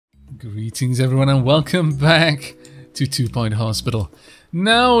Greetings everyone and welcome back to 2 Point Hospital.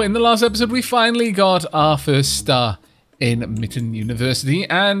 Now, in the last episode we finally got our first star in Mitten University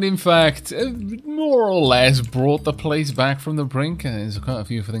and in fact, more or less brought the place back from the brink. There's quite a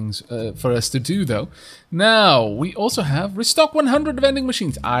few things for us to do though. Now, we also have restock 100 vending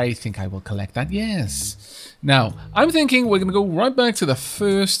machines. I think I will collect that, yes. Now, I'm thinking we're going to go right back to the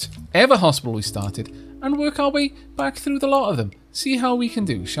first ever hospital we started and work our way back through the lot of them. See how we can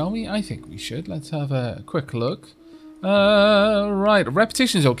do, shall we? I think we should. Let's have a quick look. Right,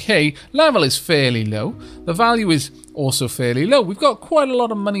 repetition is okay. Level is fairly low. The value is also fairly low. We've got quite a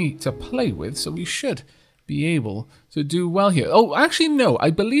lot of money to play with, so we should be able to do well here. Oh, actually, no.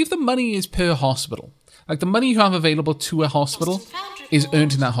 I believe the money is per hospital. Like, the money you have available to a hospital is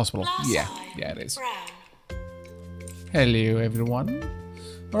earned in that hospital. Yeah, it is. Hello, everyone.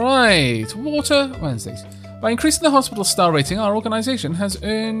 Right, Water Wednesdays. By increasing the hospital star rating, our organisation has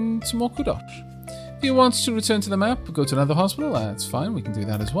earned some more kudos. If you want to return to the map, go to another hospital, that's fine, we can do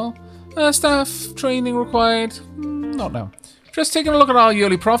that as well. Staff training required, not now. Just taking a look at our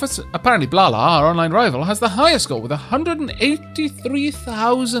yearly profits. Apparently Blala, our online rival, has the highest score with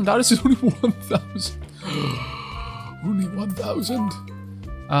 183,000. That is only 1,000. Only 1,000.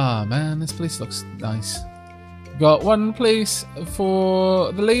 Ah man, this place looks nice. Got one place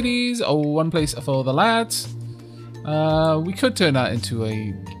for the ladies, one place for the lads. We could turn that into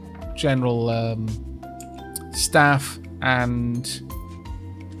a general staff and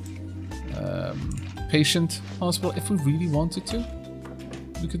patient hospital if we really wanted to.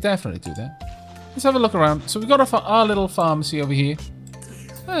 We could definitely do that. Let's have a look around. So we got our little pharmacy over here.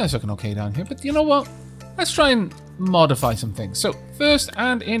 It's looking okay down here, but you know what? Let's try and modify some things. So first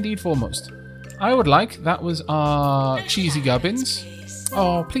and indeed foremost, I would like, that was our cheesy gubbins.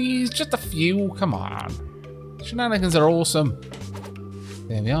 Oh, please, just a few, come on. Shenanigans are awesome.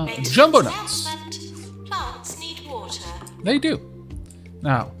 There we are. Jumbo nuts. Plants need water. They do.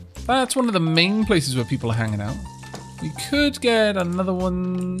 Now, that's one of the main places where people are hanging out. We could get another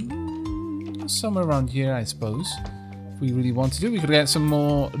one somewhere around here, I suppose. If we really want to do, we could get some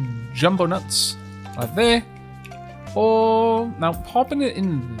more jumbo nuts right there. Or, now popping it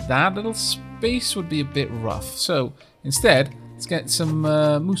in that little space would be a bit rough. So, instead, let's get some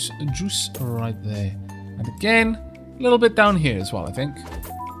moose juice right there. And again, a little bit down here as well, I think.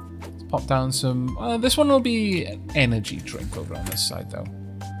 Let's pop down some... this one will be an energy drink over on this side, though.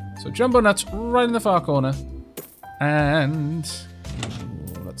 So, jumbo nuts right in the far corner. And...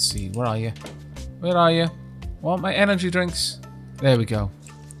 ooh, let's see, where are you? Where are you? Want my energy drinks? There we go.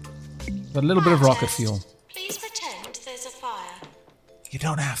 Got a little bit of rocket fuel. Please pretend there's a fire. You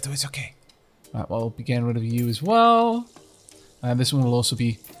don't have to, it's okay. Right, well, we'll be getting rid of you as well. And this one will also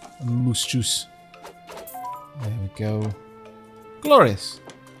be moose juice. There we go. Glorious.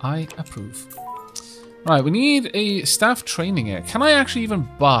 I approve. Right, we need a staff training area. Can I actually even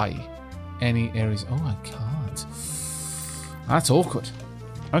buy any areas? Oh, I can't. That's awkward.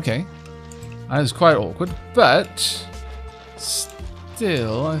 Okay. That is quite awkward, but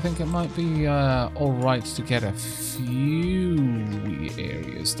still, I think it might be alright to get a few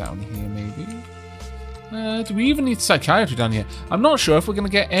areas down here, maybe. Do we even need psychiatry down here? I'm not sure if we're going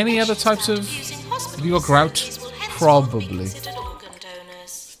to get any other types of viewer grout. Probably.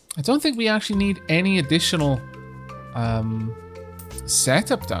 I don't think we actually need any additional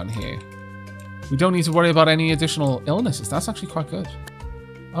setup down here. We don't need to worry about any additional illnesses. That's actually quite good.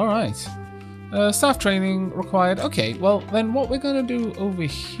 Alright. Staff training required. Okay, well, then what we're going to do over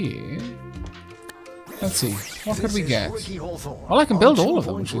here... Let's see. What could we get? Well, I can build all of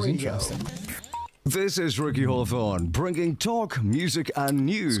them, which is interesting. This is Ricky Hawthorne, bringing talk, music, and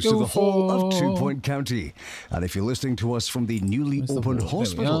news to the whole of 2 Point County. And if you're listening to us from the newly opened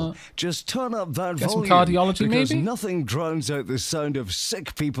hospital, just turn up that volume, some cardiology, because maybe? nothing drowns out the sound of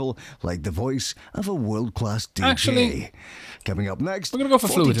sick people like the voice of a world-class DJ. Actually, coming up next, we're gonna go for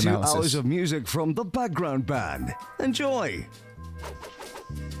fluid 42 analysis. hours of music from the background band. Enjoy.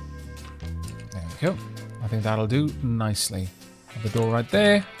 There we go. I think that'll do nicely. Have the door right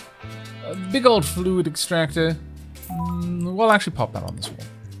there. A big old fluid extractor. We'll actually pop that on this wall.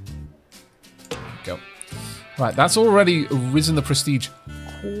 There we go. Right, that's already risen the prestige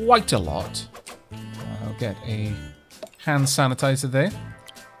quite a lot. I'll get a hand sanitizer there.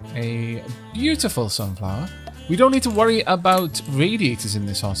 A beautiful sunflower. We don't need to worry about radiators in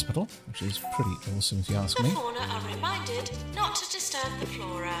this hospital, which is pretty awesome if you ask me. The fauna are reminded not to disturb the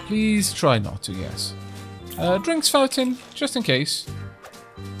flora. Please try not to, yes. Drinks fountain, just in case.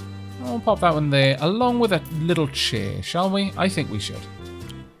 I'll pop that one there, along with a little chair, shall we? I think we should.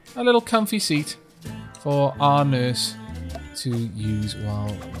 A little comfy seat for our nurse to use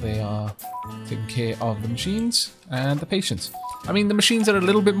while they are taking care of the machines and the patients. I mean, the machines are a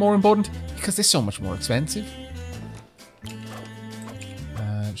little bit more important because they're so much more expensive.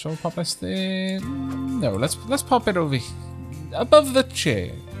 Shall we pop this there? No, let's pop it over above the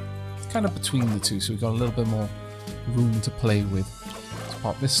chair. It's kind of between the two, so we've got a little bit more room to play with. Let's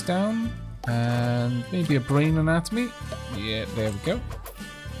pop this down. And maybe a brain anatomy. Yeah, there we go.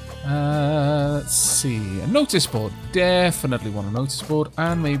 Let's see. A notice board. Definitely want a notice board.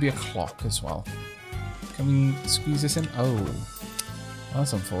 And maybe a clock as well. Can we squeeze this in? Oh,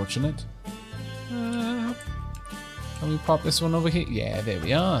 that's unfortunate. Can we pop this one over here? Yeah, there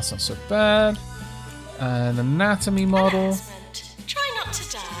we are. That's not so bad. An anatomy model. Try not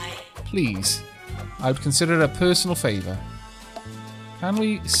to die. Please. I would consider it a personal favour. Can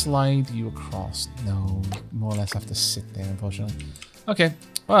we slide you across? No, more or less have to sit there, unfortunately. Okay,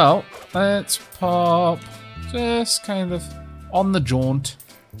 well, let's pop just kind of on the jaunt.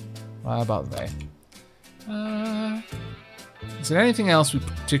 Right about there. Is there anything else we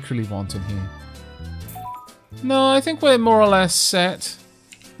particularly want in here? No, I think we're more or less set.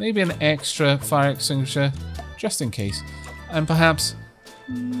 Maybe an extra fire extinguisher, just in case. And perhaps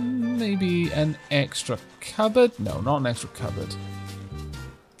maybe an extra cupboard? No, not an extra cupboard.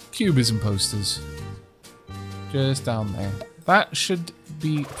 Cubism posters. Just down there. That should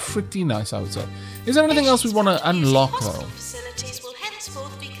be pretty nice, I would say. Is there anything else we want to unlock, though?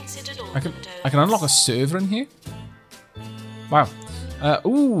 I can unlock a server in here? Wow.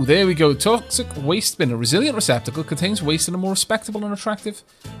 Ooh, there we go. Toxic waste bin. A resilient receptacle contains waste in a more respectable and attractive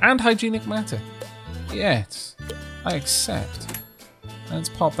and hygienic matter. Yes, I accept. Let's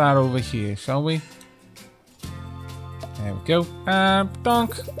pop that over here, shall we? There we go.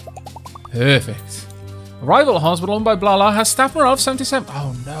 Donk. Perfect. Arrival at hospital owned by blah blah has staff morale of 77.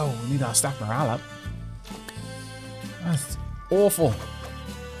 Oh no, we need our staff morale up. That's awful.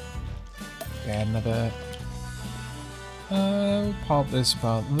 Get another. Pop this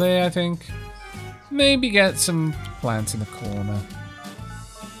about there, I think. Maybe get some plants in the corner.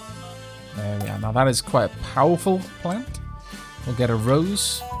 There we are. Now that is quite a powerful plant. We'll get a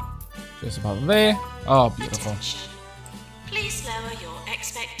rose. Just about there. Oh, beautiful. Please lower your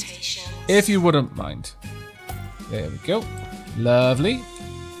expectations. If you wouldn't mind. There we go. Lovely.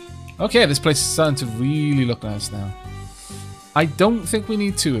 Okay, this place is starting to really look nice now. I don't think we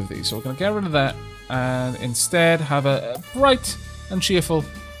need two of these, so we're going to get rid of that and instead have a bright and cheerful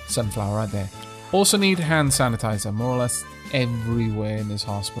sunflower right there. Also need hand sanitizer, more or less everywhere in this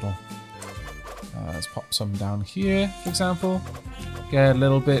hospital. Let's pop some down here, for example. Get a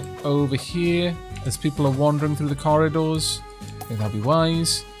little bit over here as people are wandering through the corridors. I think that'll be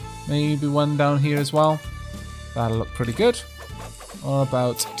wise. Maybe one down here as well. That'll look pretty good. What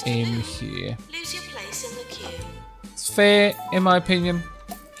about in here? Lose your place in the queue. It's fair, in my opinion.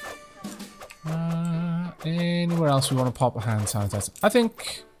 Anywhere else we want to pop a hand sanitizer? I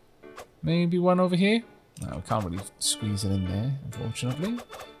think maybe one over here. No, we can't really squeeze it in there, unfortunately.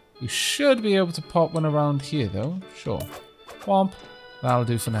 We should be able to pop one around here, though. Sure. Womp. That'll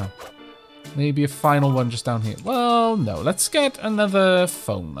do for now. Maybe a final one just down here. Well, no. Let's get another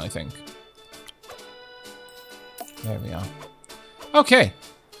phone, I think. There we are. Okay.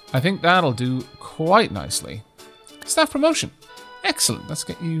 I think that'll do quite nicely. Staff promotion. Excellent. Let's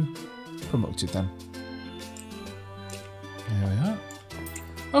get you promoted then. There we are.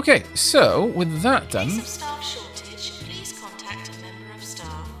 Okay, so with that done, In case of staff shortage, please contact a member of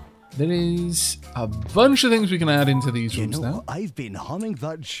staff. there is a bunch of things we can add into these rooms now. I've been humming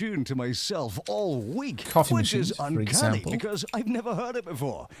that tune to myself all week, Coffee which machines, is for uncanny example. because I've never heard it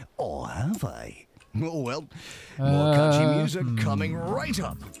before. Or have I? Oh well, more catchy music coming right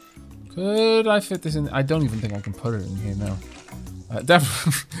up. Could I fit this in? I don't even think I can put it in here now.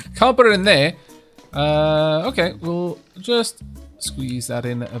 Definitely can't put it in there. Okay, we'll just squeeze that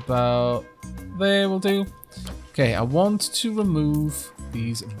in about there. Will do. Okay, I want to remove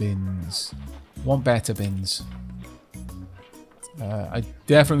these bins. Want better bins. I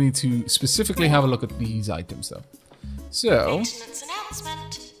definitely need to specifically have a look at these items though. So, Maintenance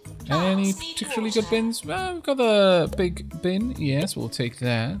announcement. any Plants need particularly good water. bins? Well, we've got the big bin. Yes, we'll take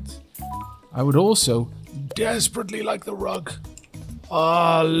that. I would also desperately like the rug.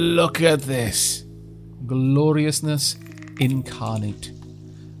 Oh, look at this. Gloriousness incarnate.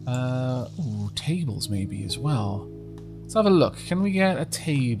 Ooh, tables maybe as well. Let's have a look. Can we get a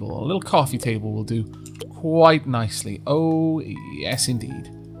table? A little coffee table will do quite nicely. Oh, yes indeed.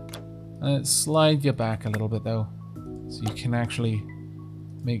 Let's slide you back a little bit though, so you can actually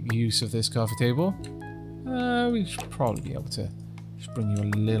make use of this coffee table. We should probably be able to just bring you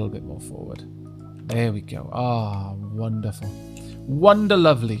a little bit more forward. There we go. Ah, wonderful. Wonder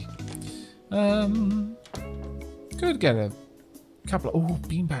lovely. Could get a couple of... Oh,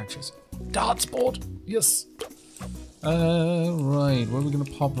 bean patches. Darts board. Yes. Right. Where are we going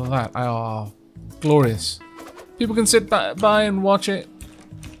to pop that? Ah, glorious. People can sit by and watch it.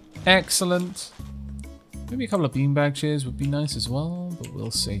 Excellent. Maybe a couple of beanbag chairs would be nice as well, but we'll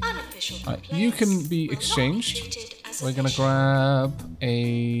see. Right, you can be exchanged. We're going to grab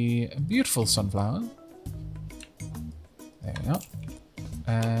a beautiful sunflower. There we are.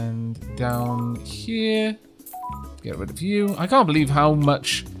 And down here, get rid of you. I can't believe how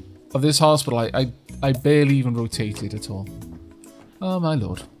much of this hospital I barely even rotated at all. Oh my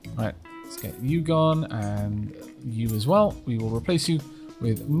lord. Right, let's get you gone and you as well. We will replace you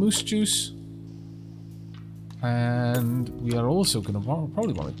with moose juice. And we are also going to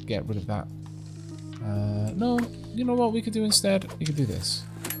probably want to get rid of that. No, you know what we could do instead? We could do this.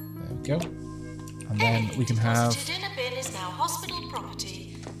 There we go. And then we can have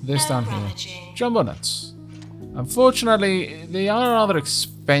this down here. Jumbo nuts. Unfortunately, they are rather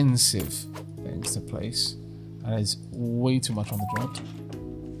expensive things to place. That is way too much on the joint.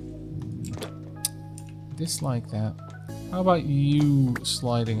 Dislike that. How about you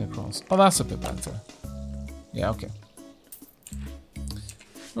sliding across? Oh, that's a bit better. Yeah, okay.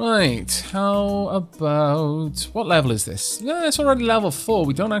 Right, how about... What level is this? Yeah, it's already level 4.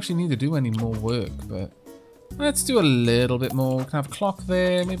 We don't actually need to do any more work, but... Let's do a little bit more. We can have a clock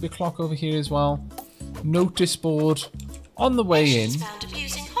there, maybe a clock over here as well. Notice board on the way in.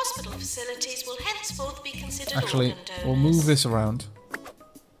 Actually, we'll move this around.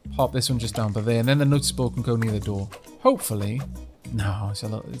 Pop this one just down by there, and then the notice board can go near the door. Hopefully. No,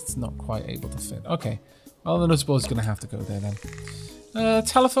 it's not quite able to fit. Okay. Well, the notice board's going to have to go there then.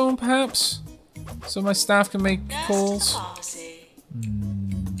 Telephone, perhaps? So my staff can make calls?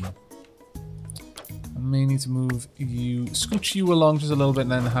 I may need to move you, scooch you along just a little bit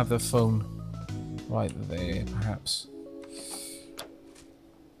and then have the phone right there, perhaps.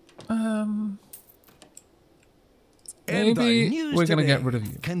 Maybe we're going to get rid of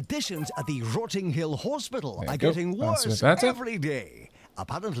you. Conditions at the Rotting Hill Hospital are getting worse every day.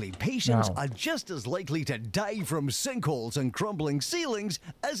 Apparently, patients are just as likely to die from sinkholes and crumbling ceilings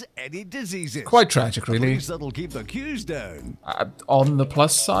as any diseases. Quite tragic, really. At least that'll keep the queues down. On the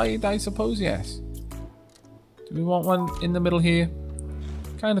plus side, I suppose, yes. Do we want one in the middle here?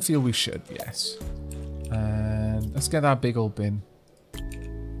 Kind of feel we should, yes. And let's get that big old bin.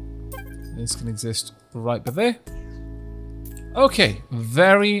 This can exist right by there. Okay,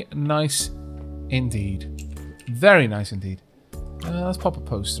 very nice indeed. Very nice indeed. Let's pop a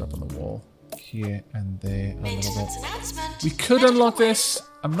poster up on the wall here and there a little bit. We could unlock this.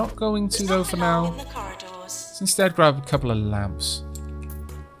 I'm not going to though for now. Let's instead grab a couple of lamps.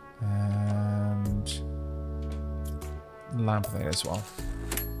 And lamp there as well.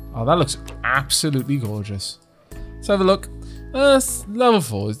 Oh, that looks absolutely gorgeous. Let's have a look. Level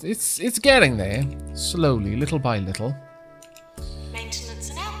 4. It's getting there. Slowly, little by little.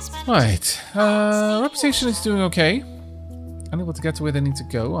 Right. Reputation is doing okay. Unable to get to where they need to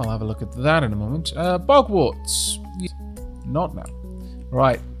go. I'll have a look at that in a moment. Bogwarts. Not now.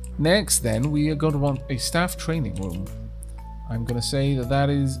 Right. Next, then, we are going to want a staff training room. I'm going to say that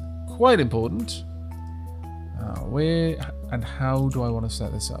is quite important. Where and how do I want to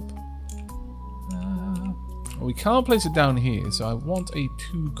set this up? We can't place it down here, so I want a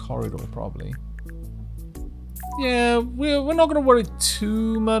 2 corridor probably. Yeah, we're not going to worry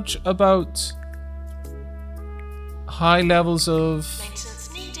too much about high levels of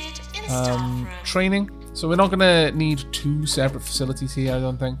training. So we're not going to need 2 separate facilities here, I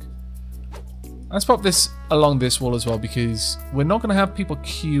don't think. Let's pop this along this wall as well, because we're not going to have people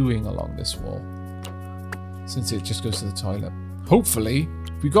queuing along this wall, since it just goes to the toilet. Hopefully,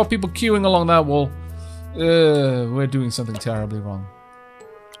 if we've got people queuing along that wall, we're doing something terribly wrong.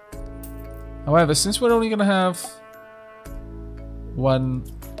 However, since we're only going to have 1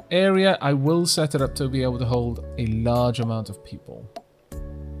 area, I will set it up to be able to hold a large amount of people.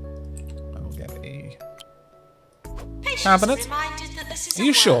 I will get a cabinet. Are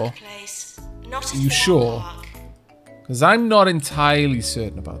you sure? Are you sure? Because I'm not entirely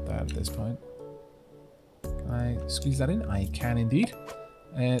certain about that at this point. Can I squeeze that in? I can indeed.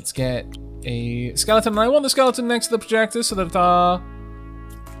 Let's get a skeleton. And I want the skeleton next to the projector so that our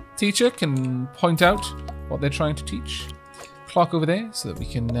teacher can point out what they're trying to teach. Clock over there so that we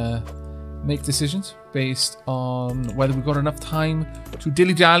can make decisions based on whether we've got enough time to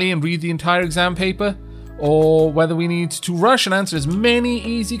dilly-dally and read the entire exam paper, or whether we need to rush and answer as many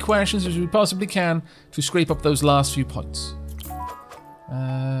easy questions as we possibly can to scrape up those last few points.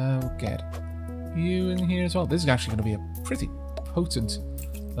 We'll get you in here as well. This is actually going to be a pretty potent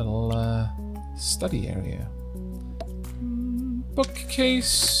little study area.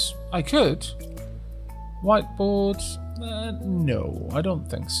 Bookcase. I could. Whiteboard. No, I don't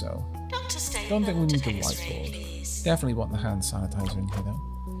think so. Don't think we need the whiteboard. Definitely want the hand sanitizer in here though.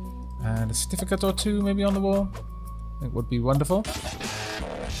 And a certificate or two maybe on the wall. I think would be wonderful.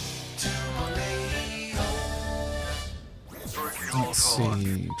 Let's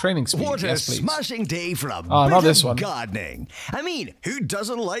see. Training speed. What yes, a please. smashing day for a Oh, bit not this of one. gardening. I mean, who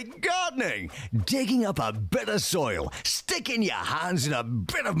doesn't like gardening? Digging up a bit of soil, sticking your hands in a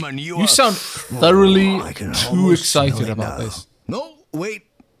bit of manure. You sound thoroughly I can too almost excited smell it about now. this. No, wait.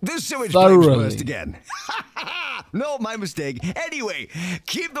 The sewage Thoroughly. pipes burst again. No, my mistake. Anyway,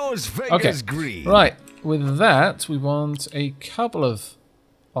 keep those fingers Okay, green. right. With that, we want a couple of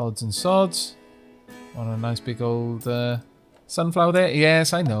odds and sods. Want a nice big old sunflower there.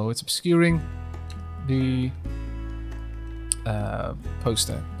 Yes, I know. It's obscuring the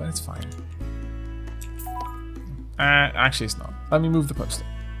poster, but it's fine. Actually, it's not. Let me move the poster.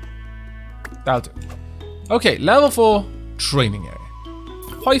 That'll do. Okay, level 4 training area.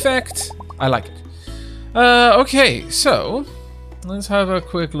 Perfect. I like it. Okay, so let's have a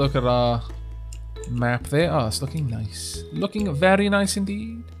quick look at our map there. Oh, it's looking nice. Looking very nice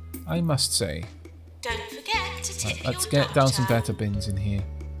indeed, I must say. Don't forget to tip Let's your get down some doctor. better bins in here.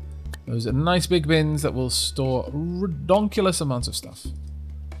 Those are nice big bins that will store redonkulous amounts of stuff.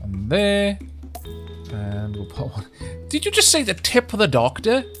 And there. And we'll put one. Did you just say the tip of the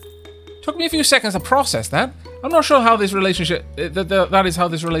doctor? Took me a few seconds to process that. I'm not sure how this relationship... that is how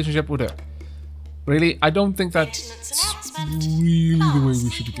this relationship would work. Really? I don't think that's Maintenance announcement. really the way we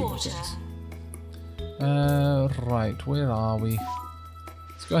Fast should be doing water. things. Right, where are we?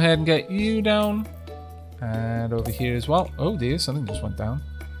 Let's go ahead and get you down. And over here as well. Oh dear, something just went down.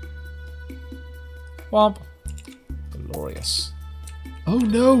 Womp. Glorious. Oh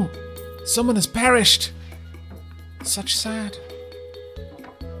no! Someone has perished! Such sad.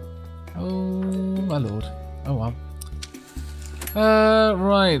 Oh my lord. Oh well.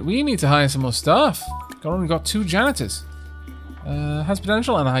 Right, we need to hire some more staff. Only got 2 janitors. Has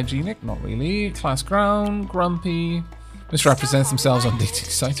potential and hygienic? Not really. Class ground, grumpy. Misrepresents themselves on dating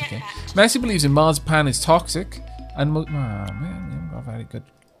sites, okay. Messi believes in marzipan is toxic. And man, we haven't got very good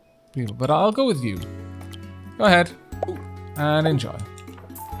people. But I'll go with you. Go ahead. And enjoy.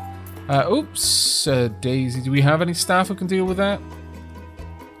 Oops. Daisy, do we have any staff who can deal with that?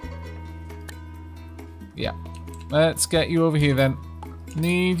 Yeah. Let's get you over here then.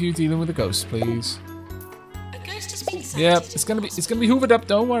 Need you dealing with the ghost, please. A ghost has been sighted. Yep, it's gonna be hoovered up.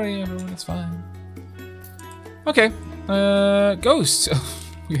 Don't worry, everyone. It's fine. Okay. Ghosts.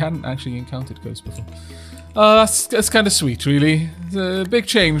 We hadn't actually encountered ghosts before. That's kind of sweet, really. It's a big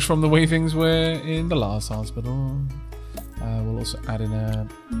change from the way things were in the last hospital. We'll also add in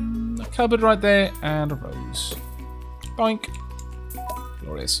a cupboard right there and a rose. Boink.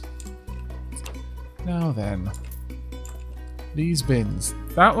 Glorious. Now then, these bins.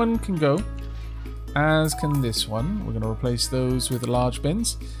 That one can go, as can this one. We're going to replace those with the large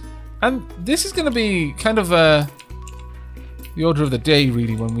bins. And this is going to be kind of the order of the day,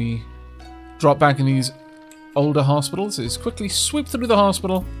 really, when we drop back in these older hospitals. Is quickly sweep through the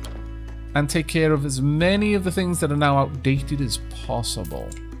hospital and take care of as many of the things that are now outdated as possible.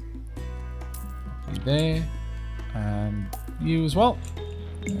 You there, and you as well.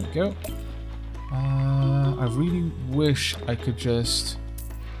 There we go. I really wish I could just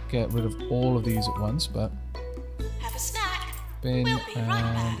get rid of all of these at once, but Have a snack. bin We'll be right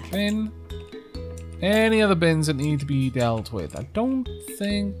and back. bin. Any other bins that need to be dealt with? I don't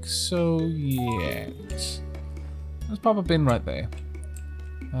think so yet. Let's pop a bin right there.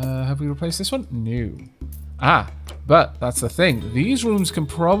 Have we replaced this one? No. Ah, but that's the thing. These rooms can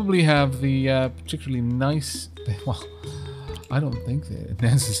probably have the particularly nice... Well, I don't think they're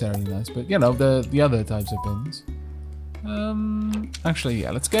necessarily nice, but you know, the other types of bins. Actually,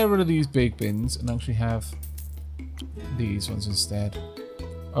 yeah, let's get rid of these big bins and actually have these ones instead.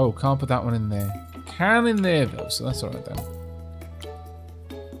 Oh, can't put that one in there. Can in there though, so that's alright then.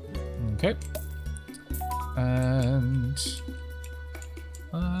 Okay. And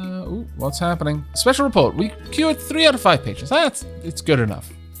ooh, what's happening? Special report. We cured 3 out of 5 patients. It's good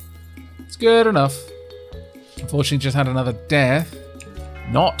enough. It's good enough. Unfortunately, just had another death.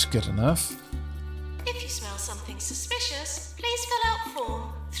 Not good enough. If you smell something suspicious, please fill out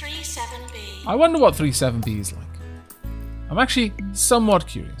form 37B. I wonder what 37B is like. I'm actually somewhat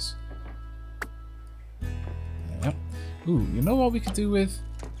curious. Yep. Ooh, you know what we could do with?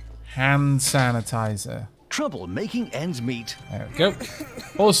 Hand sanitizer. Trouble making ends meet. There we go.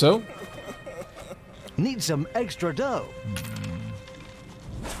 Also, Need some extra dough?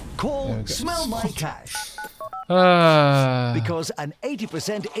 Call Smell My Cash. Because an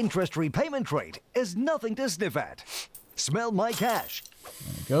 80% interest repayment rate is nothing to sniff at. Smell My Cash.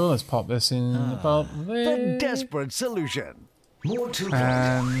 There we go. Let's pop this in about there. The desperate solution. More to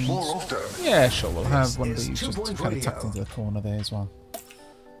And more often. yeah, sure. We'll have one of these just kind of tucked into the corner there as well.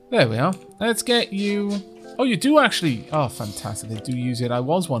 There we are. Let's get you. Oh, you do actually. Oh, fantastic. They do use it. I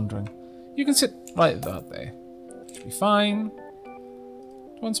was wondering. You can sit right about there. Should be fine. Do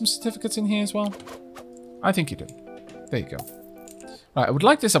you want some certificates in here as well? I think you do. There you go. Right, I would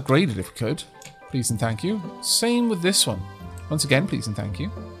like this upgraded if you could. Please and thank you. Same with this one. Once again, please and thank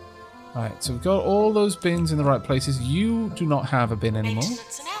you. Right, so we've got all those bins in the right places. You do not have a bin anymore.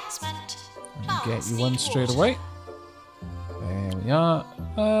 I'll get you one straight away. There we are.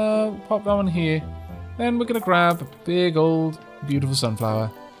 Pop that one here. Then we're going to grab a big old beautiful sunflower.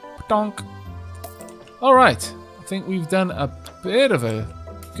 Donk. Alright, I think we've done a bit of a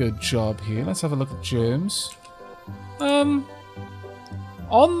good job here. Let's have a look at germs. On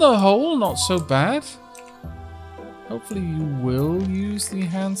the whole, not so bad. Hopefully you will use the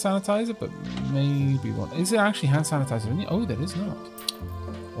hand sanitizer, but maybe one. Is there actually hand sanitizer in here? Oh, there is not.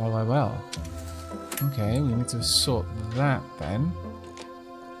 Well. Okay, we need to sort that then.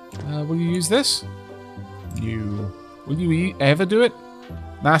 Will you use this? Will you ever do it?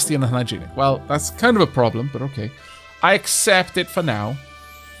 Nasty and unhygienic. Well, that's kind of a problem, but okay. I accept it for now.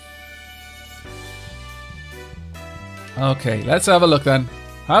 Okay, let's have a look then.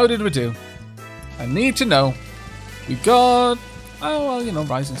 How did we do? I need to know. We got... Oh, well, you know,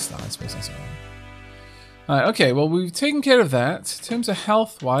 Rising Star, I suppose that's all right. Alright, okay, well, we've taken care of that. In terms of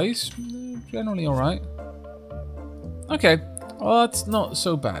health-wise, generally alright. Okay, well, that's not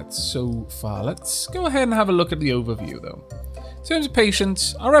so bad so far. Let's go ahead and have a look at the overview, though. In terms of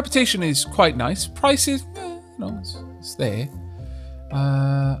patients, our reputation is quite nice. Prices, you know, it's there.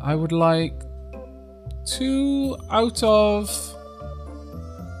 I would like 2 out of...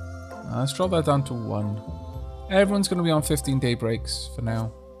 let's drop that down to 1. Everyone's going to be on 15-day breaks for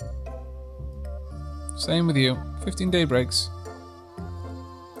now. Same with you. 15-day breaks.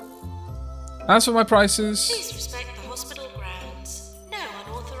 As for my prices... Please respect the hospital grounds. No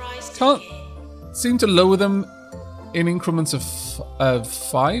unauthorized Can't taking. seem to lower them in increments of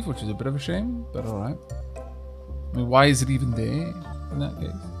 5, which is a bit of a shame, but alright. I mean, why is it even there in that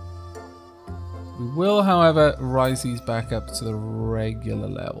case? We will, however, rise these back up to the regular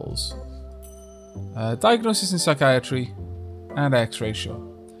levels. Diagnosis in psychiatry and x-ray, sure.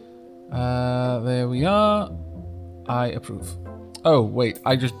 There we are. I approve. Oh, wait,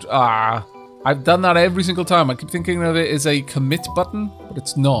 I've done that every single time. I keep thinking of it as a commit button, but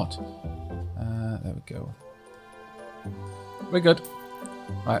it's not. There we go. We're good.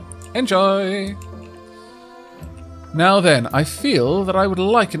 Right, enjoy. Now then, I feel that I would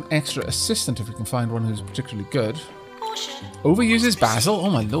like an extra assistant if we can find one who's particularly good. Caution. Overuses Basil? Oh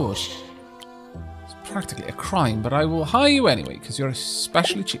my lord. It's practically a crime, but I will hire you anyway, because you're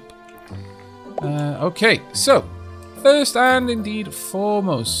especially cheap. Okay, so, first and indeed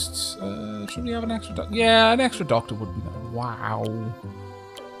foremost, should we have an extra doctor? Yeah, an extra doctor would be nice. Wow.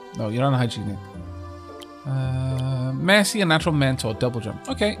 No, you're unhygienic. Messy and natural mentor, double jump.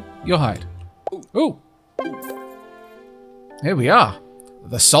 Okay, you're hired. Ooh. Here we are.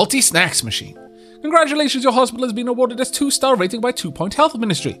 The Salty Snacks Machine. Congratulations, your hospital has been awarded a 2-star rating by 2 Point Health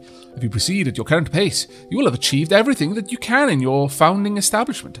Ministry. If you proceed at your current pace, you will have achieved everything that you can in your founding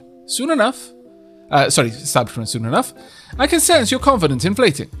establishment. Soon enough, I can sense your confidence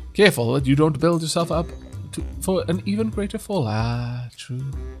inflating. Careful that you don't build yourself up for an even greater fall.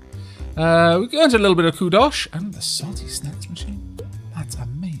 True. We earned a little bit of kudos, and the Salty Snacks Machine. That's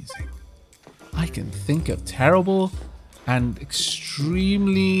amazing. I can think of terrible and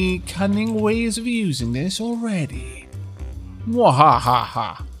extremely cunning ways of using this already.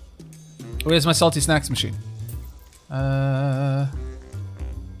 Mwahaha. Where's my Salty Snacks Machine? Let's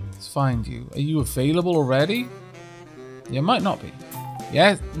find you. Are you available already? You might not be.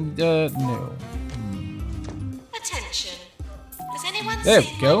 Yeah, no. Attention. Has anyone There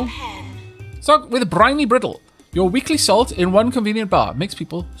seen we go. my pen? Stocked with a briny brittle. Your weekly salt in one convenient bar makes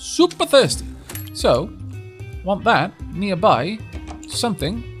people super thirsty. So, want that nearby,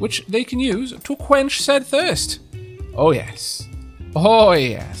 something which they can use to quench said thirst. Oh yes. Oh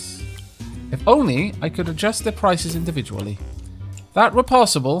yes. If only I could adjust their prices individually. If that were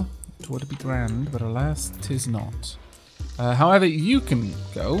possible, it would be grand, but alas, 'tis not. However, you can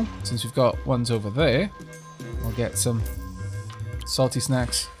go, since we've got ones over there. I'll get some salty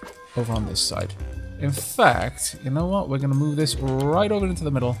snacks over on this side. In fact, you know what? We're going to move this right over into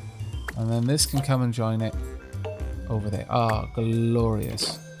the middle. And then this can come and join it over there. Ah,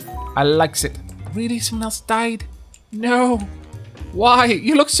 glorious. I likes it. Really? Someone else died? No. Why?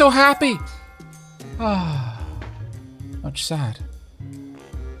 You look so happy. Ah, much sad.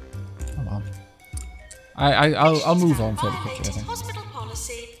 Oh well. I'll move on fairly quickly, I think.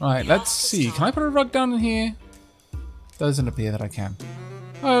 Right, let's see. Can I put a rug down in here? Doesn't appear that I can.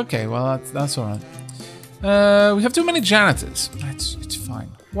 Okay, well that's alright. We have too many janitors. It's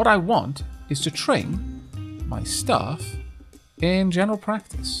fine. What I want is to train my staff in general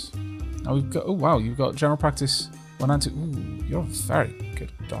practice. Now we've got, oh wow, you've got general practice 1 and 2. Ooh, you're a very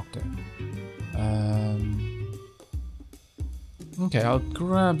good doctor. Okay, I'll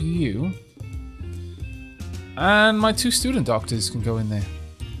grab you. And my 2 student doctors can go in there.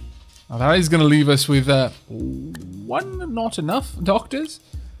 Now that is going to leave us with 1 not enough doctors.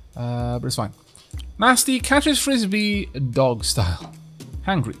 But it's fine. Nasty, catches frisbee, dog style.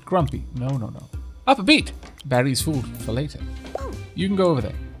 Hangry, grumpy, no. Up a beat, Barry's food for later. You can go over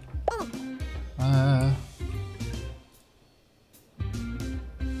there.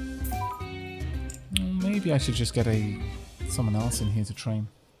 Maybe I should just get someone else in here to train.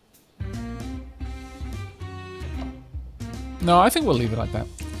 No, I think we'll leave it like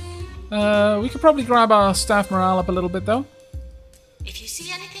that. We could probably grab our staff morale up a little bit, though. If you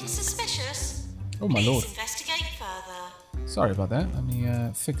see anything suspicious, oh my lord! Investigate further. Sorry about that. Let me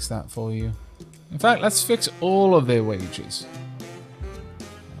fix that for you. In fact, let's fix all of their wages.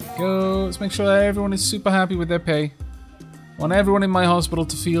 There we go. Let's make sure that everyone is super happy with their pay. I want everyone in my hospital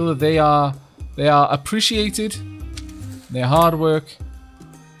to feel that they are appreciated. Their hard work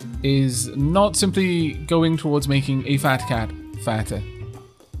is not simply going towards making a fat cat fatter.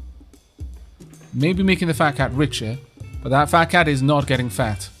 Maybe making the fat cat richer, but that fat cat is not getting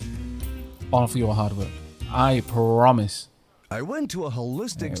fat off your hard work. I promise. I went to a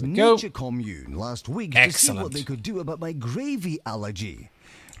holistics nature commune last week to see what they could do about my gravy allergy.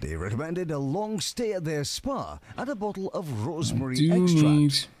 They recommended a long stay at their spa and a bottle of rosemary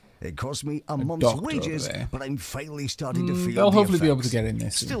extract. It cost me a month's wages, but I'm finally starting to feel they'll hopefully the be able to get in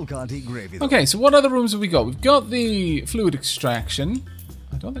this. Still can't eat gravy though. Okay, so what other rooms have we got? We've got the fluid extraction.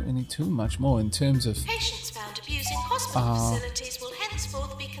 I don't think we need too much more in terms of... Patients found abusing hospital facilities will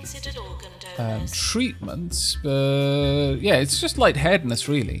henceforth be considered organ donors. Treatments, but yeah, it's just lightheadedness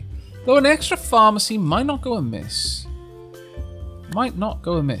really. Though an extra pharmacy might not go amiss. Might not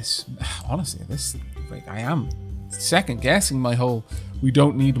go amiss. Honestly, I am second guessing my whole we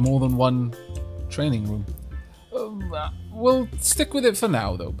don't need more than 1 training room. We'll stick with it for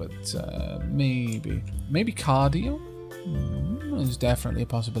now though, but maybe cardio? There's definitely a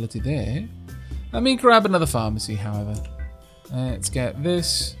possibility there. Let me grab another pharmacy, however. Let's get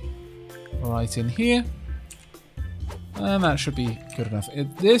this right in here. And that should be good enough.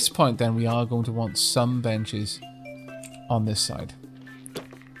 At this point then, we are going to want some benches on this side.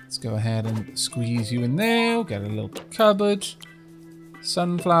 Let's go ahead and squeeze you in there. We'll get a little cupboard.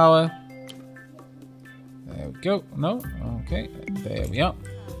 Sunflower. There we go. No? Okay. There we are.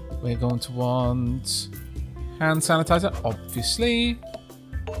 We're going to want hand sanitizer, obviously.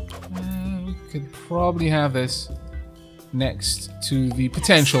 We could probably have this next to the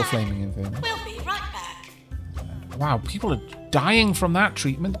potential flaming inferno. We'll be right back. Wow, people are dying from that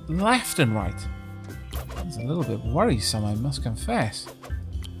treatment left and right. It's a little bit worrisome, I must confess.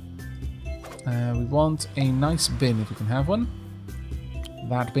 We want a nice bin if we can have one.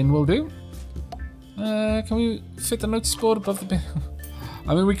 That bin will do. Can we fit the notice board above the bin?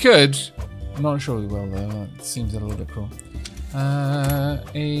 I mean, we could. I'm not sure we will, though. It seems a little bit cruel.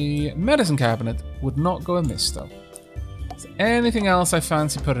 A medicine cabinet would not go amiss, though. Is there anything else I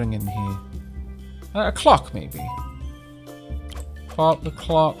fancy putting in here? A clock, maybe. Pop the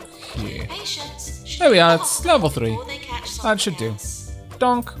clock here. There we are. It's level 3. That should do.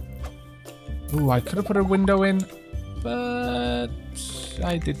 Donk. Ooh, I could have put a window in, but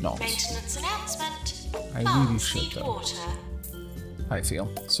I did not. I really should, though. I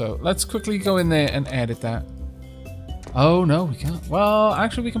feel. So let's quickly go in there and edit that. Oh no, we can't. Well,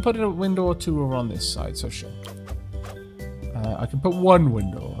 actually we can put a window or 2 over on this side, so sure. I can put 1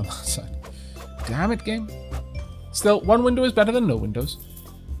 window on that side. Damn it, game. Still, 1 window is better than no windows.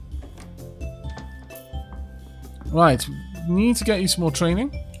 Right, we need to get you some more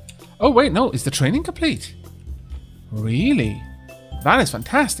training. Oh wait, no, is the training complete? Really? That is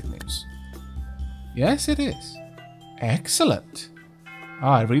fantastic news. Yes, it is. Excellent.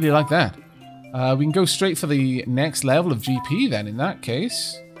 I really like that. We can go straight for the next level of GP then, in that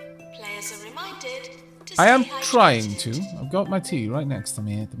case. Players are reminded to I am trying to. I've got my tea right next to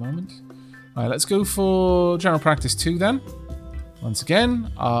me at the moment. Alright, let's go for General Practice 2 then. Once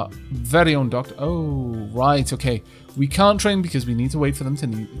again, our very own doctor. Oh, right, okay. We can't train because we need to wait for them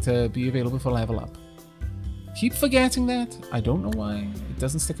to be available for level up. Keep forgetting that. I don't know why. It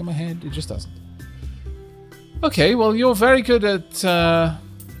doesn't stick in my head. It just doesn't. Okay, well, you're very good at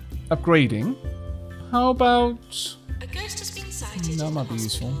upgrading. How about... A ghost has been sighted. That might be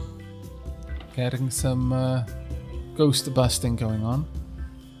useful. Getting some ghost busting going on.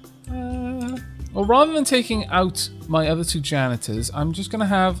 Well, rather than taking out my other two janitors, I'm just going to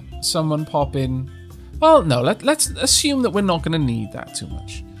have someone pop in. Well, no, let's assume that we're not going to need that too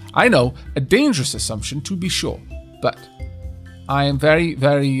much. I know, a dangerous assumption to be sure, but I am very,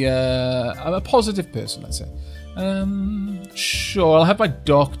 very, I'm a positive person, let's say. Sure, I'll have my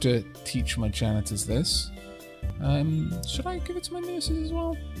doctor teach my janitors this. Should I give it to my nurses as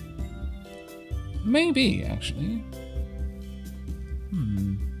well? Maybe, actually.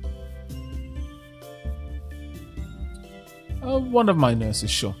 One of my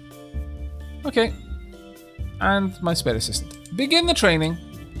nurses, sure. Okay. And my spare assistant. Begin the training.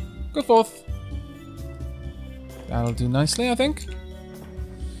 Go forth. That'll do nicely, I think.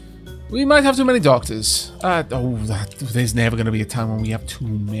 We might have too many doctors. There's never going to be a time when we have too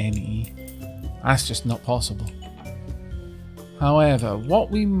many. That's just not possible. However, what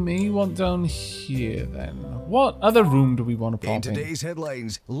we may want down here then. What other room do we want to pop in? Today's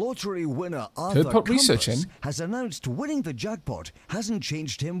headlines, lottery winner Aavak has announced winning the jackpot hasn't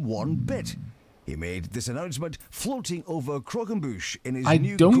changed him one bit. He made this announcement floating over Croquembouche in his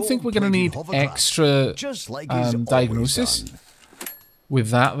new I don't think we're going to need extra diagnosis with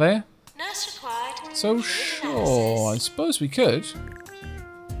that there. Nurse required. So sure, I suppose we could.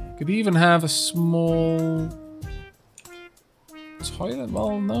 Could even have a small toilet.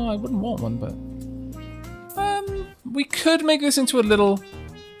 Well, no, I wouldn't want one, but we could make this into a little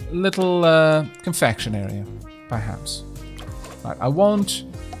confection area, perhaps. Right, I want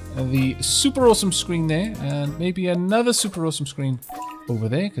the super awesome screen there, and maybe another super awesome screen over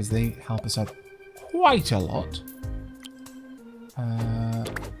there, because they help us out quite a lot.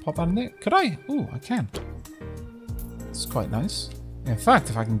 Pop that in there. Could I? Ooh, I can. It's quite nice. In fact,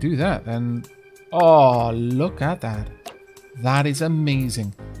 if I can do that, then... Oh, look at that. That is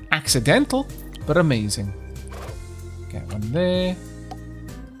amazing. Accidental, but amazing. Get one there.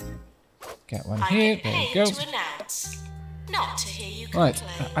 Get one here. There we go. Not to hear you right.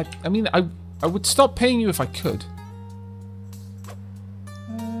 I mean, I would stop paying you if I could.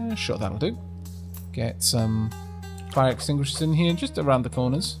 Sure, that'll do. Get some fire extinguishers in here, just around the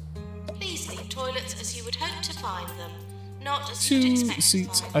corners. Please leave toilets as you would hope to find them, not as 2 you'd expect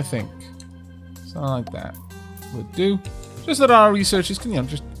seats, to find I think. Something like that would do. Just that our researchers can,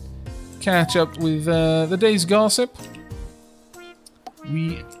 just catch up with the day's gossip.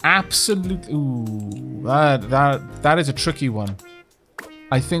 We absolutely... Ooh, that is a tricky one.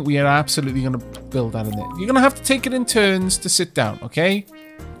 I think we are absolutely going to build that in there. You're going to have to take it in turns to sit down, okay?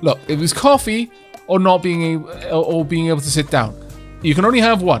 Look, it was coffee or not being able to sit down. You can only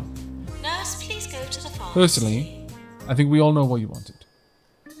have one. Nurse, please go to the pharmacy. Personally, I think we all know what you wanted.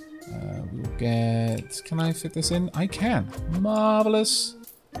 We'll get... Can I fit this in? I can. Marvelous.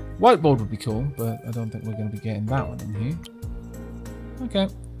 Whiteboard would be cool, but I don't think we're going to be getting that one in here. Okay.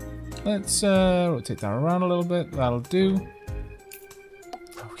 Let's rotate that around a little bit. That'll do.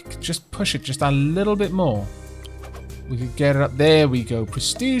 Oh, we could just push it just a little bit more. We could get it up. There we go.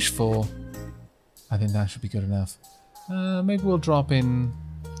 Prestige 4. I think that should be good enough. Maybe we'll drop in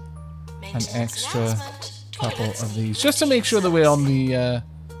an extra couple of these, just to make sure that we're on the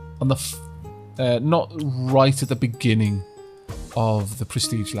not right at the beginning of the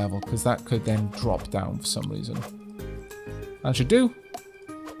prestige level, because that could then drop down for some reason. That should do.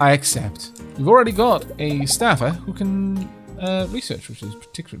 I accept. We've already got a staffer who can research, which is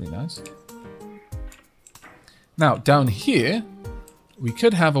particularly nice. Now, down here, we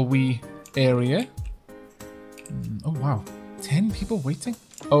could have a wee area. Oh, wow. 10 people waiting?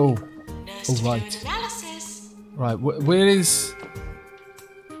 Oh, right. Right, where is...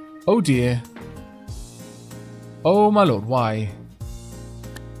 Oh, dear. Oh, my lord, why?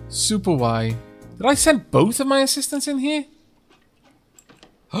 Super why? Did I send both of my assistants in here?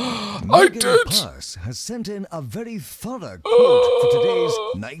 I did! Pass has sent in a very thorough quote for today's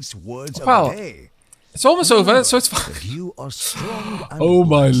nice words of the day. It's almost over, so it's fine. You are strong and oh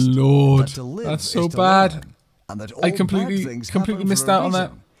my blessed, lord, that that's so bad. Learn, and that all I completely missed out on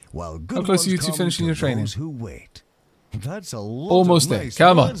that. While good How close are you to come finishing your training? Who wait. That's a lot almost of there. nice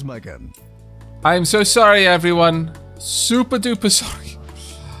Come words, on. Megan. I'm so sorry, everyone. Super duper sorry.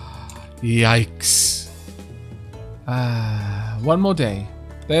 Yikes. One more day.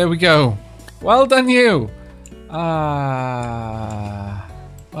 There we go. Well done, you. Ah,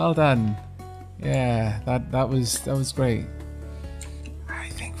 well done. Yeah, that was great. I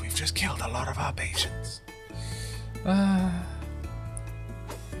think we've just killed a lot of our patients.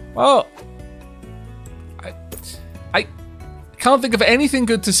 Well, I can't think of anything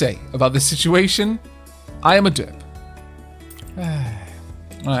good to say about this situation. I am a derp.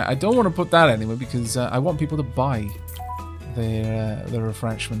 Alright, I don't want to put that anywhere because I want people to buy their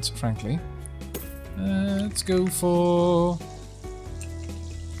refreshments, frankly. Let's go for...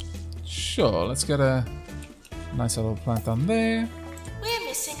 Sure, let's get a nice little plant on there. We're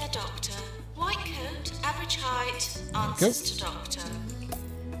missing a doctor. White coat, average height, answers to doctor.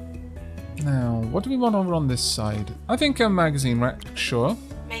 Now, what do we want over on this side? I think a magazine rack, sure.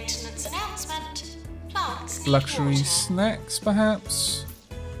 Maintenance announcement. Plants Luxury need water. snacks, perhaps?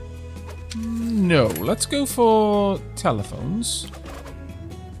 No, let's go for telephones.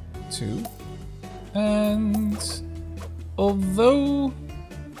 2. And although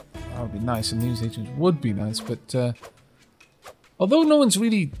that would be nice, a newsagent would be nice, but although no one's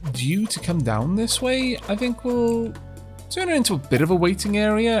really due to come down this way, I think we'll turn it into a bit of a waiting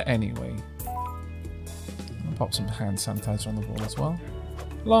area anyway. I'll pop some hand sanitizer on the wall as well,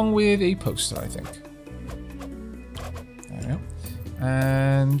 along with a poster, I think. There we go.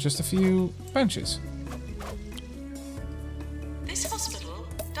 And just a few benches. This hospital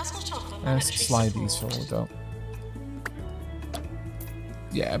does not offer Let's monetary slide these support. forward though.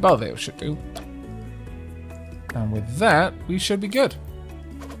 Yeah, about there should do. And with that, we should be good.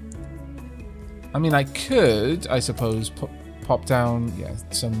 I mean, I could, I suppose, pop down, yeah,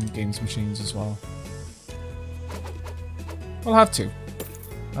 some games machines as well. We'll have to.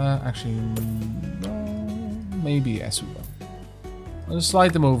 Actually, maybe yes, we will. I'll just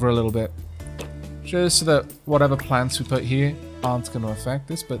slide them over a little bit, just so that whatever plants we put here aren't going to affect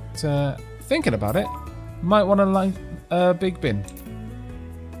this. But thinking about it, might want to line a big bin.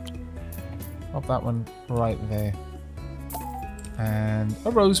 Pop that one right there, and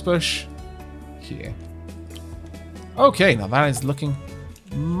a rose bush here. Okay, now that is looking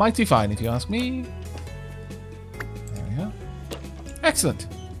mighty fine, if you ask me. There we go. Excellent.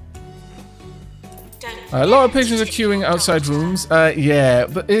 A lot of patients are queuing outside rooms. Yeah,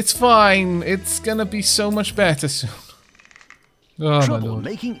 but it's fine. It's gonna be so much better soon. Oh my Trouble lord.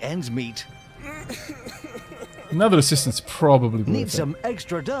 making ends meet. Another assistant's probably Need worth it. some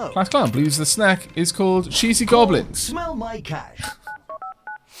extra dough. Class Clown believes the snack is called Cheesy Goblins. Smell my cash.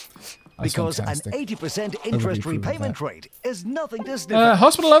 That's Because fantastic. an 80% interest approve of repayment that. rate is nothing to sniff at.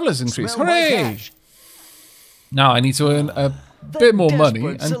 Hospital level has increased. Smell my Hooray! cash. Now I need to earn a bit more money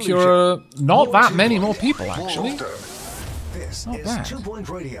and cure not that many more people, actually. This Not is bad. 2 Point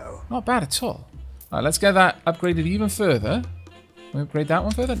Radio. Not bad at all. Alright, let's get that upgraded even further. Can we upgrade that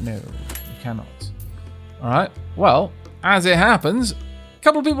one further? No, we cannot. Alright, well, as it happens, a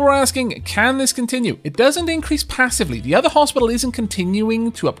couple of people were asking, can this continue? It doesn't increase passively. The other hospital isn't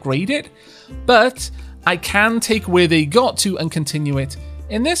continuing to upgrade it, but I can take where they got to and continue it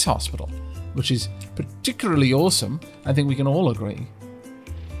in this hospital, which is particularly awesome. I think we can all agree.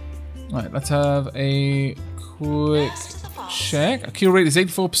 Alright, let's have a quick check. Our cure rate is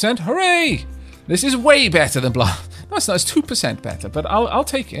 84%. Hooray! This is way better than Blast. No, it's not. It's 2% better, but I'll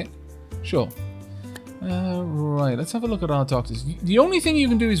take it. Sure. Right, let's have a look at our doctors. The only thing you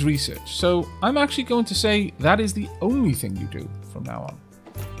can do is research. So I'm actually going to say that is the only thing you do from now on.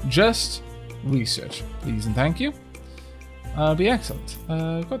 Just research, please and thank you. Be excellent.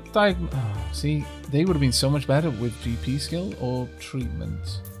 Got see, they would have been so much better with GP skill or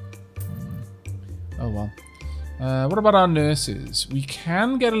treatment. Oh well. What about our nurses? We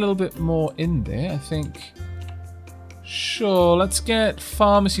can get a little bit more in there, I think. Sure, let's get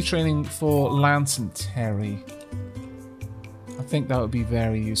pharmacy training for Lance and Terry. I think that would be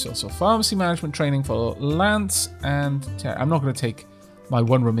very useful. So pharmacy management training for Lance and Terry. I'm not going to take my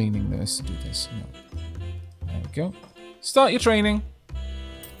one remaining nurse to do this. No. There we go. Start your training.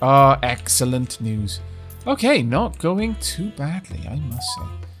 Ah, excellent news. Okay, not going too badly, I must say.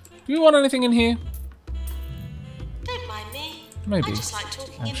 Do we want anything in here? Don't mind me. Maybe, I just like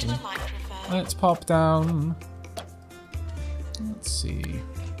talking actually. into a microphone. Let's pop down. Let's see.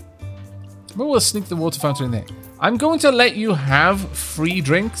 Maybe we'll sneak the water fountain in there. I'm going to let you have free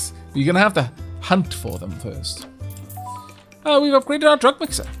drinks, but you're going to have to hunt for them first. Oh, we've upgraded our drug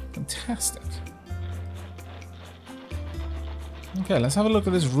mixer. Fantastic. Okay, let's have a look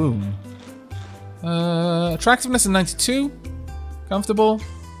at this room. Attractiveness is 92. Comfortable.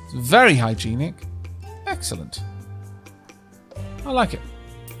 It's very hygienic. Excellent. I like it.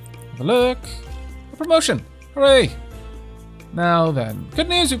 Have a look. A promotion. Hooray. Now then, good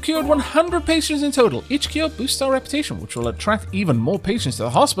news, we've cured 100 patients in total. Each cure boosts our reputation, which will attract even more patients to the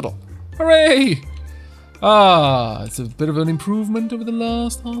hospital. Hooray! Ah, it's a bit of an improvement over the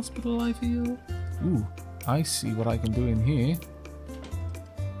last hospital, I feel. Ooh, I see what I can do in here.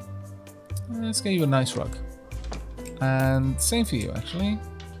 Let's get you a nice rug. And same for you, actually.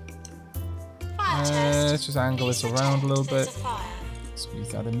 Let's just angle this around a little bit. Squeeze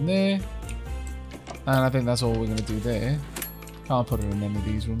that in there. And I think that's all we're going to do there. Can't put it in any of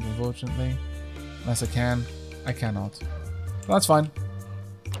these rooms, unfortunately. Unless I can. I cannot. But that's fine.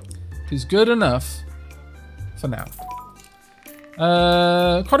 It's good enough for now.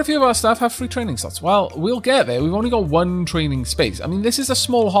 Quite a few of our staff have free training slots. Well, we'll get there. We've only got one training space. I mean, this is a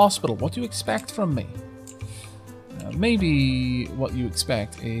small hospital. What do you expect from me? Maybe what you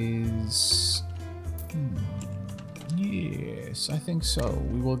expect is... yes, I think so.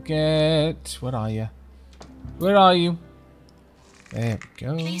 We will get... where are you? Where are you? There we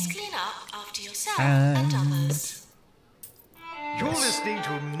go. Please clean up after yourself and others. You're listening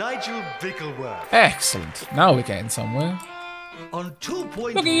to Nigel Bickleworth. Excellent. Now we're getting somewhere. On 2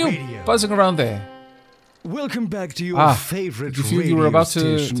 Point Look at you, Radio. buzzing around there. Welcome back to your favorite did you feel you were about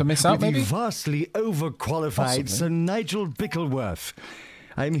station to miss out, with maybe? the vastly overqualified Possibly. Sir Nigel Bickleworth.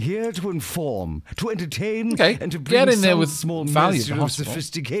 I'm here to inform, to entertain, Okay, and to get bring in there some with small value measure to the of hospital.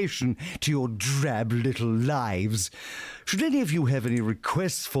 sophistication to your drab little lives. Should any of you have any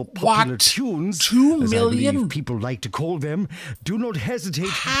requests for popular What? tunes, 2 as I million? believe people like to call them, do not hesitate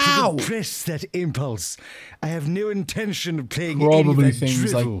How? to repress that impulse. I have no intention of playing Probably any of that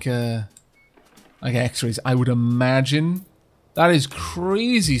things drivel. like X-rays. I would imagine. That is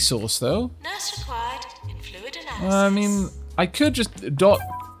crazy sauce, though. Nurse required in fluid analysis. I mean, I could just dot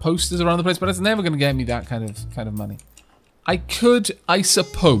posters around the place, but it's never going to get me that kind of money. I could, I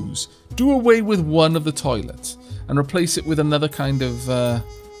suppose, do away with one of the toilets and replace it with another kind of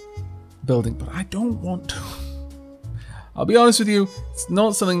building, but I don't want to. I'll be honest with you, it's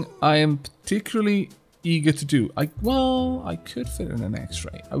not something I am particularly eager to do. I could fit in an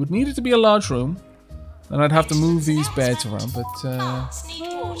X-ray. I would need it to be a large room, then I'd have to move these beds around, but Plants need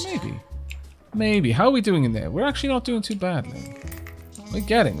water. maybe. How are we doing in there? We're actually not doing too badly. We're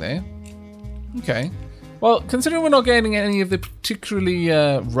getting there. Okay. Well, considering we're not getting any of the particularly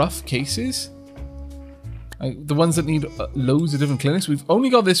rough cases, the ones that need loads of different clinics, we've only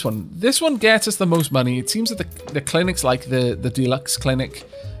got this one. This one gets us the most money. It seems that the clinics like the Deluxe Clinic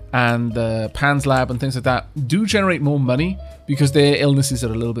and the Pan's Lab and things like that do generate more money because their illnesses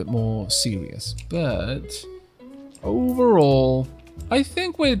are a little bit more serious. But overall, I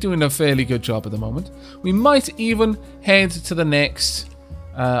think we're doing a fairly good job at the moment. We might even head to the next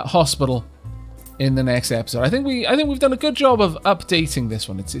hospital in the next episode. I think we've done a good job of updating this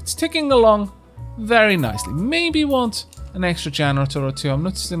one. It's ticking along very nicely. Maybe want an extra janitor or two. I'm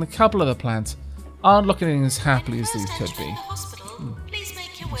noticing a couple of the plants aren't looking as happily as these could be. Please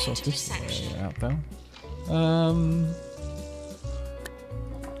make your way Sort to this reception. out though.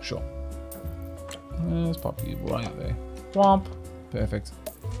 Sure. Let's pop you right there. Womp. Perfect.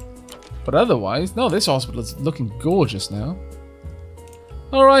 But otherwise, no, this hospital is looking gorgeous now.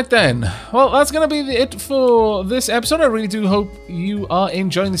 Alright then. Well, that's going to be it for this episode. I really do hope you are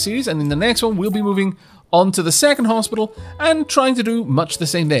enjoying the series. And in the next one, we'll be moving on to the second hospital and trying to do much the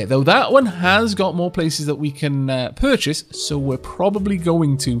same there. Though that one has got more places that we can purchase. So we're probably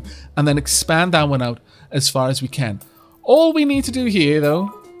going to. And then expand that one out as far as we can. All we need to do here,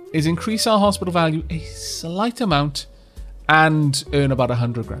 though, is increase our hospital value a slight amount and earn about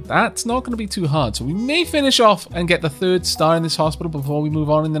 100 grand. That's not going to be too hard. So we may finish off and get the 3rd star in this hospital before we move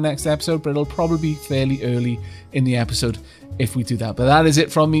on in the next episode, but it'll probably be fairly early in the episode if we do that. But that is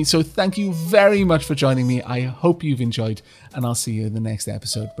it from me. So thank you very much for joining me. I hope you've enjoyed, and I'll see you in the next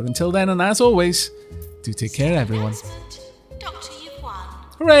episode. But until then, and as always, do take care, everyone. Doctor, you've won.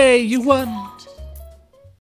 Hooray, you won!